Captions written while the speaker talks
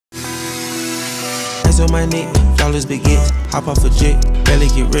on my neck, flawless baguettes. Hop off a jet, barely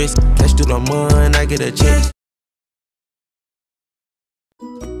get rest. Cash through the mud, I get a check.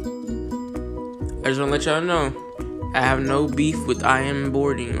 I just wanna let y'all know, I have no beef with I am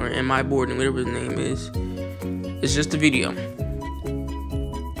boarding or am I boarding, whatever his name is. It's just a video.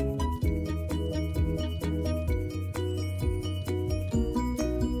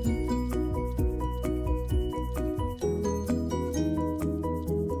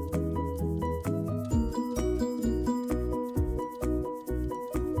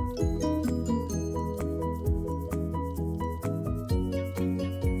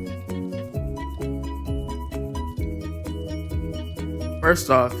 First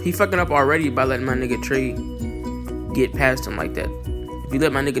off, he fucking up already by letting my nigga Trey get past him like that. If you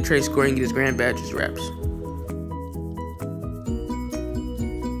let my nigga Trey score and get his grand badge, his raps.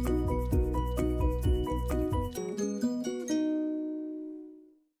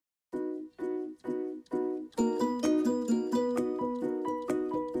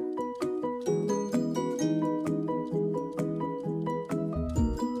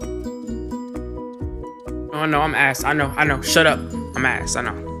 Oh no, I'm ass. I know. Shut up. I'm ass. I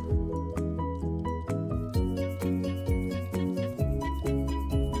know.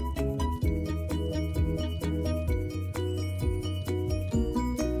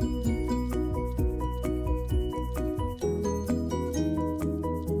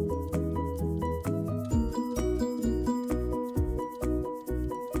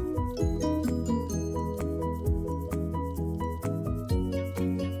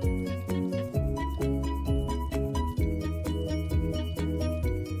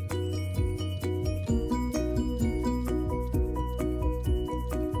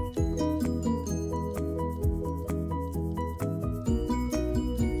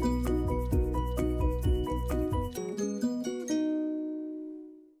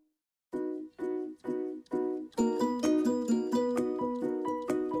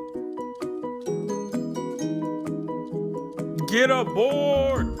 Get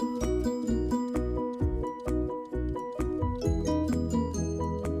aboard!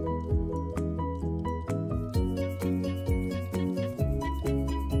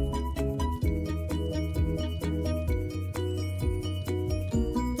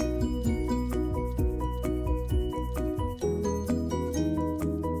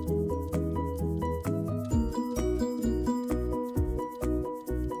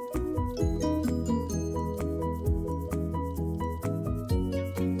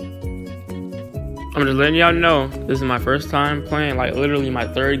 I'm just letting y'all know, this is my first time playing, like literally my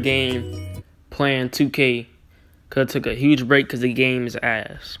third game playing 2K. Cause I took a huge break because the game is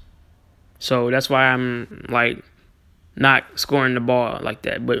ass. So that's why I'm like not scoring the ball like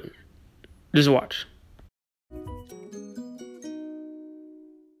that. But just watch.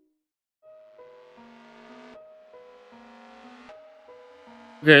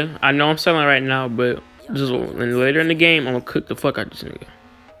 Okay, I know I'm selling right now, but just later in the game, I'm gonna cook the fuck out this nigga.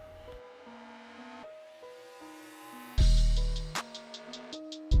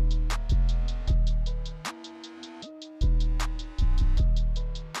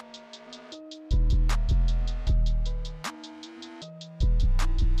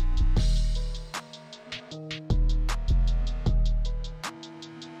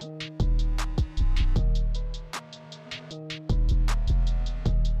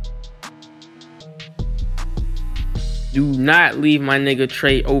 Do not leave my nigga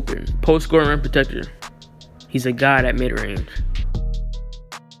Trey open. Post score rim protector. He's a god at mid range.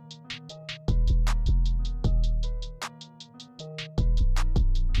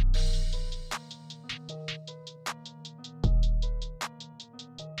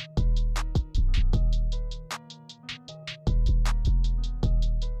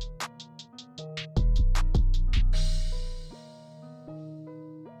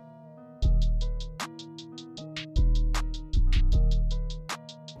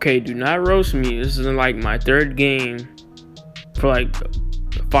 Okay, do not roast me. This is like my third game for like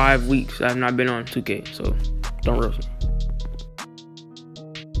 5 weeks. I have not been on 2K, so don't roast me.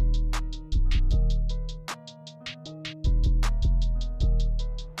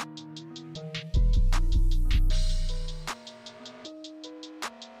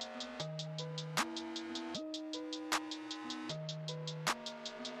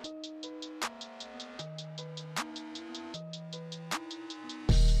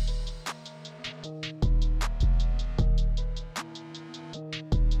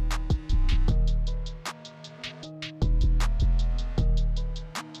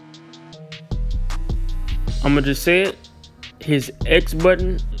 I'm gonna just say it, his X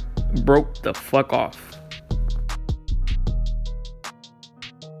button broke the fuck off.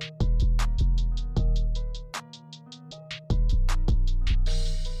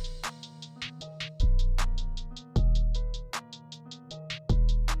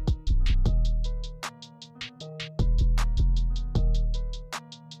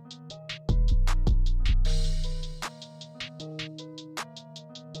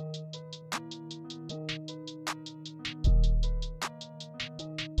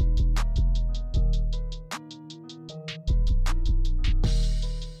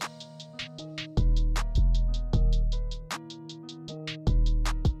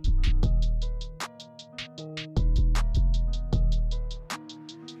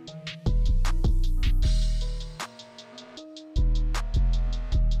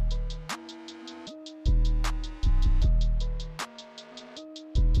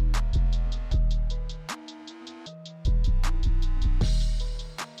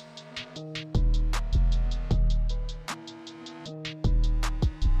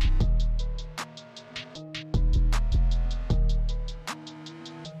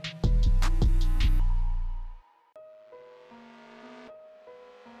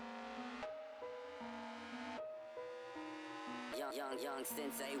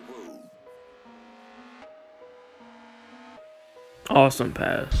 Awesome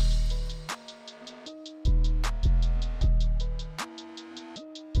pass.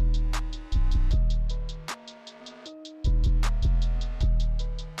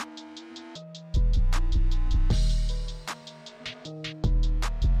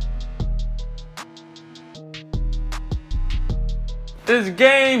 This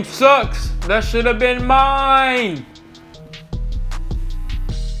game sucks. That should have been mine.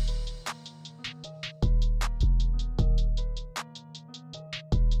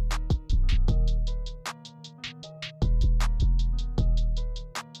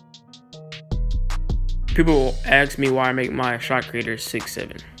 People ask me why I make my shot creator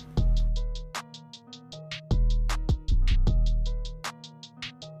 6'7".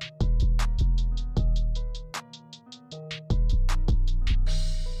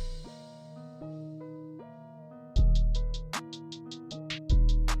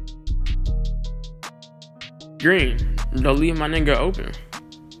 Green, don't leave my nigga open.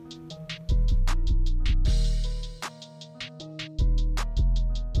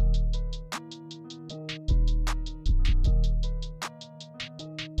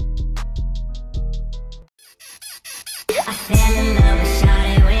 I fell in love with